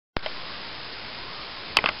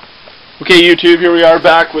Okay, YouTube, here we are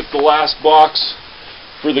back with the last box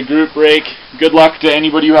for the group break. Good luck to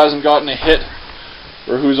anybody who hasn't gotten a hit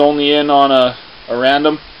or who's only in on a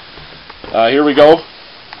random. Here we go.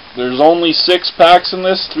 There's only 6 packs in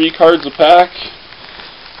this, 3 cards a pack.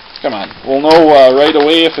 Come on, we'll know right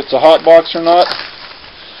away if it's a hot box or not.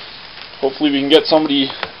 Hopefully we can get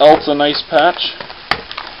somebody else a nice patch.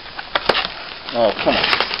 Oh, come on.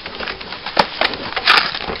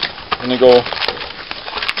 I'm going to go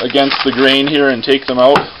against the grain here and take them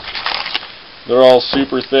out. They're all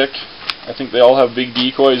super thick. I think they all have big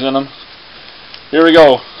decoys in them. Here we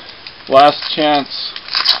go. Last chance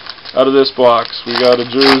out of this box. We got a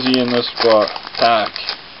jersey in this pack.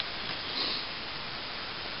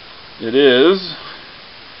 It is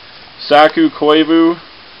Saku Koivu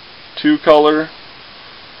 2-color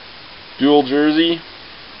dual jersey.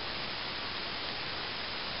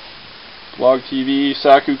 Blog TV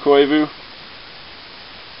Saku Koivu.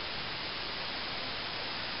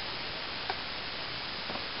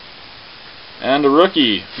 And a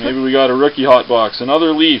rookie. Maybe we got a rookie hot box.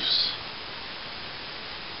 Another Leafs.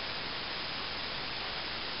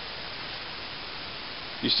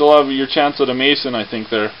 You still have your chance at a Mason, I think,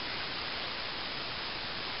 there.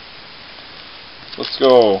 Let's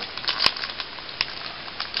go.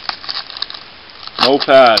 No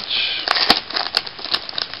patch.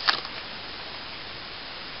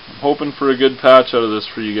 I'm hoping for a good patch out of this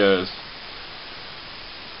for you guys.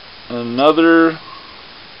 Another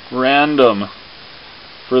random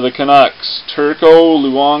for the Canucks. Turco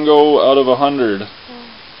Luongo out of 100.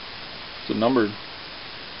 It's it numbered?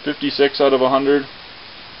 56 out of 100.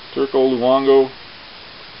 Turco Luongo.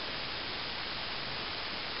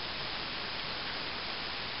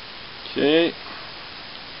 Okay.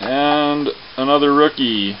 And another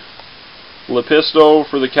rookie. Lepisto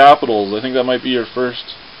for the Capitals. I think that might be your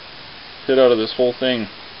first hit out of this whole thing.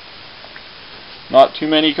 Not too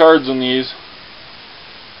many cards in these.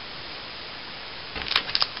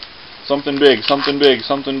 Something big, something big,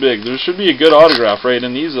 something big. There should be a good autograph, right,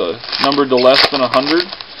 in these, numbered to less than 100,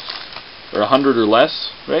 or 100 or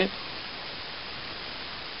less, right?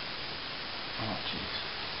 Oh,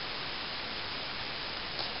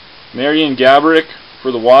 jeez. Marian Gaborik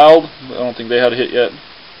for the Wild. I don't think they had a hit yet.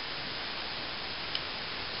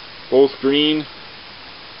 Both green.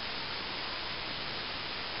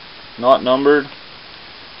 Not numbered.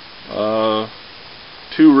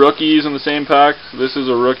 2 rookies in the same pack. This is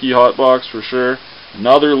a rookie hot box for sure.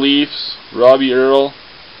 Another Leafs, Robbie Earl.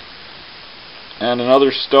 And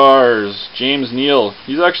another Stars, James Neal.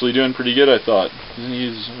 He's actually doing pretty good, I thought.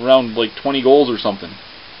 He's around like 20 goals or something.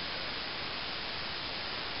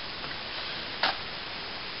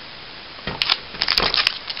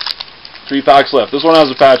 Three packs left. This one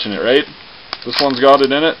has a patch in it, right? This one's got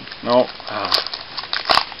it in it? No.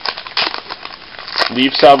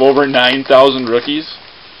 Leafs have over 9,000 rookies.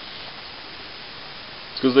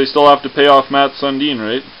 It's because they still have to pay off Matt Sundin,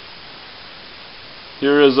 right?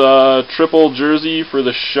 Here is a triple jersey for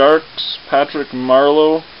the Sharks. Patrick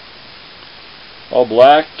Marleau. All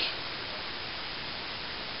black.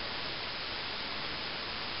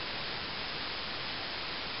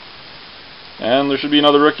 And there should be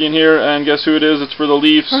another rookie in here. And guess who it is? It's for the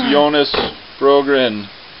Leafs. Jonas Brogren.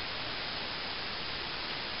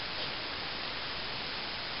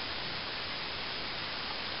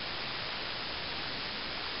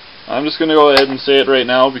 I'm just going to go ahead and say it right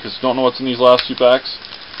now because I don't know what's in these last 2 packs.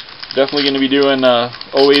 Definitely going to be doing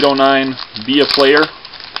 0809 Be a Player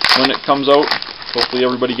when it comes out. Hopefully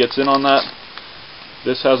everybody gets in on that.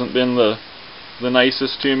 This hasn't been the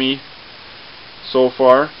nicest to me so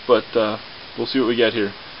far, but we'll see what we get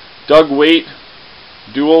here. Doug Weight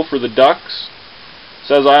dual for the Ducks. It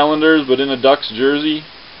says Islanders, but in a Ducks jersey.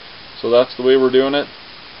 So that's the way we're doing it.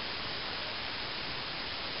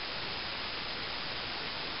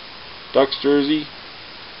 Ducks jersey.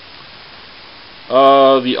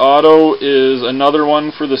 The auto is another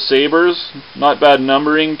one for the Sabres. Not bad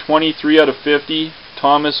numbering. 23 out of 50.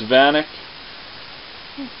 Thomas Vanek.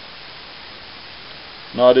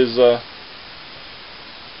 Not his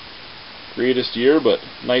greatest year, but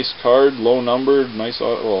nice card. Low numbered. Nice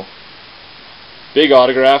auto. Well, big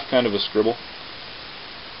autograph. Kind of a scribble.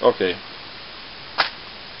 Okay.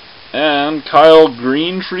 And Kyle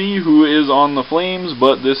Greentree, who is on the Flames,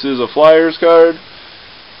 but this is a Flyers card.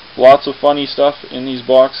 Lots of funny stuff in these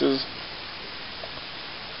boxes.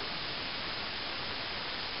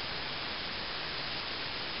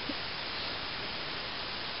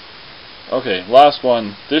 Okay, last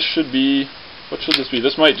one. This should be, what should this be?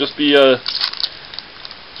 This might just be a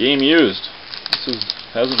game used. This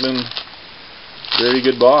hasn't been a very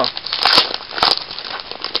good box.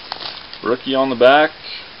 rookie on the back.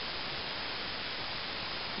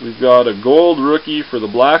 We've got a gold rookie for the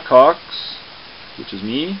Blackhawks, which is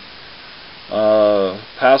me.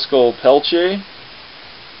 Pascal Pelche.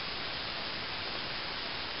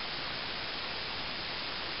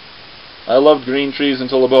 I loved green trees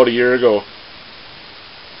until about a year ago.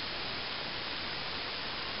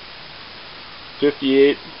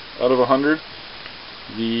 58 out of 100.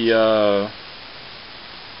 The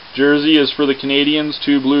jersey is for the Canadians.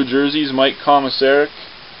 2 blue jerseys. Mike Komisarek.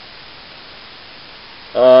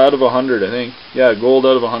 Out of 100, I think. Yeah, gold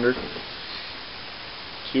out of 100.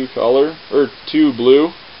 2 color, or 2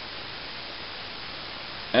 blue.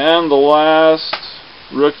 And the last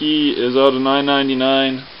rookie is out of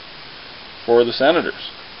 9.99 for the Senators.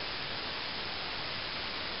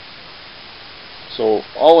 So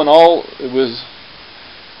all in all, it was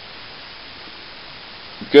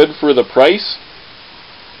good for the price.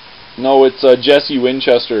 No, it's Jesse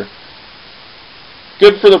Winchester.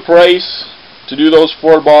 Good for the price to do those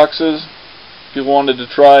 4 boxes. People wanted to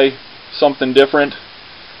try something different.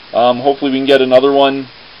 Hopefully we can get another one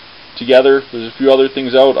together. There's a few other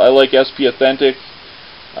things out. I like SP Authentic.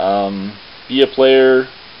 Be a Player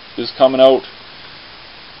is coming out.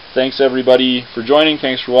 Thanks everybody for joining.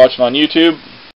 Thanks for watching on YouTube.